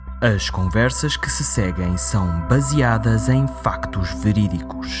As conversas que se seguem são baseadas em factos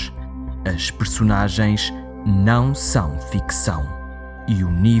verídicos. As personagens não são ficção. E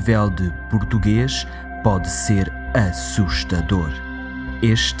o nível de português pode ser assustador.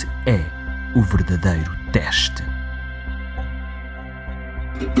 Este é o verdadeiro teste.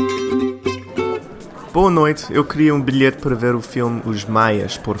 Boa noite, eu queria um bilhete para ver o filme Os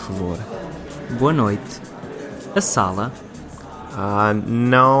Maias, por favor. Boa noite. A sala?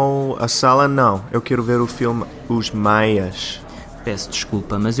 Não, a sala não. Eu quero ver o filme Os Maias. Peço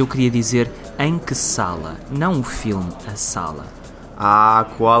desculpa, mas eu queria dizer em que sala, não o filme, a sala.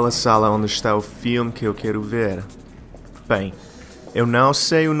 Qual a sala onde está o filme que eu quero ver? Bem, eu não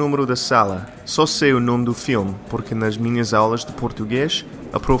sei o número da sala, só sei o nome do filme, porque nas minhas aulas de português,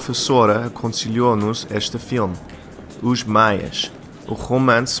 a professora aconselhou-nos este filme, Os Maias, o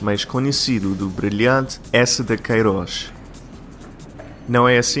romance mais conhecido do brilhante Eça de Queiroz. Não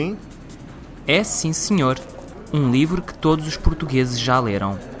é assim? É sim, senhor. Um livro que todos os portugueses já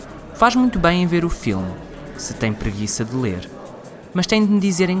leram. Faz muito bem em ver o filme, se tem preguiça de ler. Mas tem de me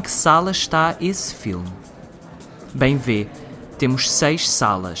dizer em que sala está esse filme. Bem vê, temos 6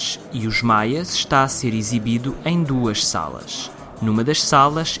 salas e Os Maias está a ser exibido em 2 salas. Numa das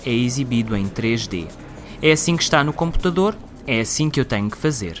salas é exibido em 3D. É assim que está no computador, é assim que eu tenho que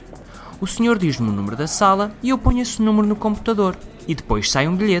fazer. O senhor diz-me o número da sala e eu ponho esse número no computador. E depois sai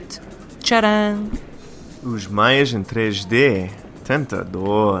um bilhete. Tcharam! Os Maias em 3D?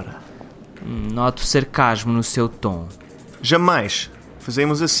 Tentador. Noto sarcasmo no seu tom. Jamais.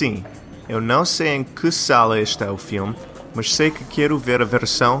 Fazemos assim. Eu não sei em que sala está o filme, mas sei que quero ver a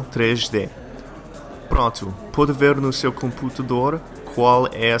versão 3D. Pronto, pode ver no seu computador qual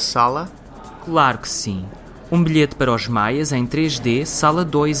é a sala? Claro que sim. Um bilhete para Os Maias em 3D, sala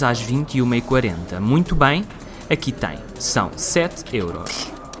 2 às 21h40. Muito bem, aqui tem. São 7 euros.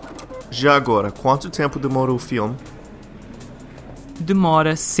 Já agora, quanto tempo demora o filme?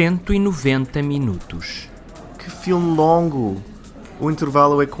 Demora 190 minutos. Que filme longo! O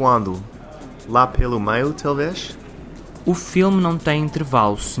intervalo é quando? Lá pelo meio, talvez? O filme não tem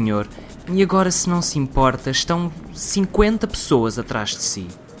intervalo, senhor. E agora, se não se importa, estão 50 pessoas atrás de si.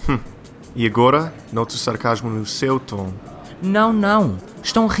 E agora? Noto sarcasmo no seu tom. Não.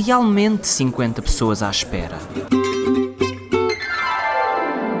 Estão realmente 50 pessoas à espera.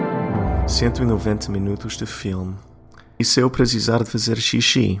 190 minutos de filme. E se eu precisar de fazer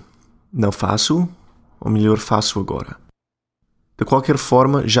xixi? Não faço? Ou melhor, faço agora? De qualquer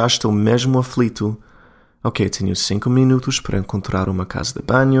forma, já estou mesmo aflito. Ok, tenho 5 minutos para encontrar uma casa de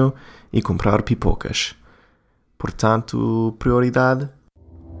banho e comprar pipocas. Portanto, prioridade,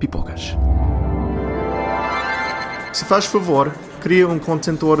 pipocas. Se faz favor, cria um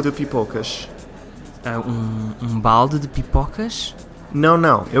contentor de pipocas. Um balde de pipocas?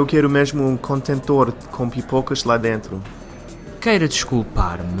 Não, eu quero mesmo um contentor com pipocas lá dentro. Queira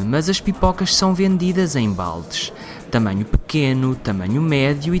desculpar-me, mas as pipocas são vendidas em baldes. Tamanho pequeno, tamanho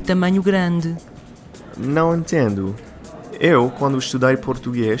médio e tamanho grande. Não entendo. Eu, quando estudei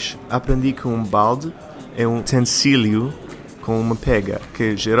português, aprendi que um balde é um utensílio com uma pega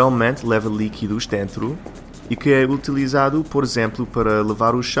que geralmente leva líquidos dentro e que é utilizado, por exemplo, para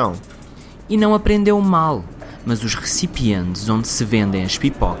lavar o chão. E não aprendeu mal, mas os recipientes onde se vendem as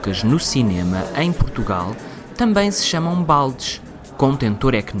pipocas no cinema em Portugal também se chamam baldes.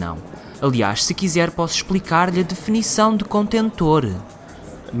 Contentor é que não. Aliás, se quiser posso explicar-lhe a definição de contentor.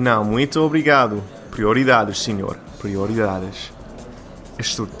 Não, muito obrigado. Prioridades, senhor. Prioridades.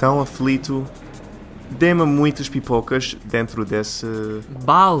 Estou tão aflito. Dê-me muitas pipocas dentro desse...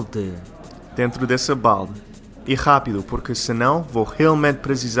 balde. Dentro desse balde. E rápido, porque senão vou realmente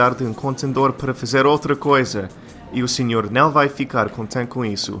precisar de um contentor para fazer outra coisa. E o senhor não vai ficar contente com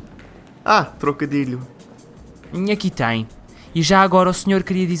isso. Trocadilho. Aqui tem. E já agora o senhor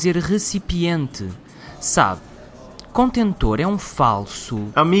queria dizer recipiente. Sabe, contentor é um falso...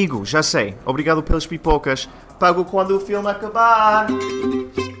 Amigo, já sei. Obrigado pelas pipocas. Pago quando o filme acabar.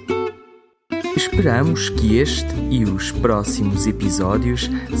 Esperamos que este e os próximos episódios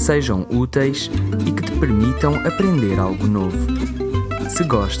sejam úteis e que te permitam aprender algo novo. Se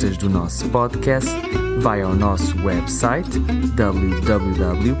gostas do nosso podcast, vai ao nosso website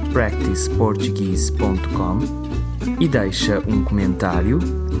www.practiceportuguese.com e deixa um comentário,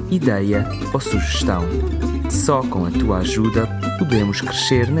 ideia ou sugestão. Só com a tua ajuda podemos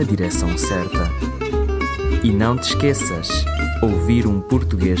crescer na direção certa. E não te esqueças, ouvir um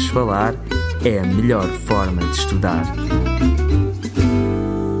português falar é a melhor forma de estudar.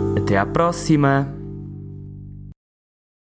 Até à próxima!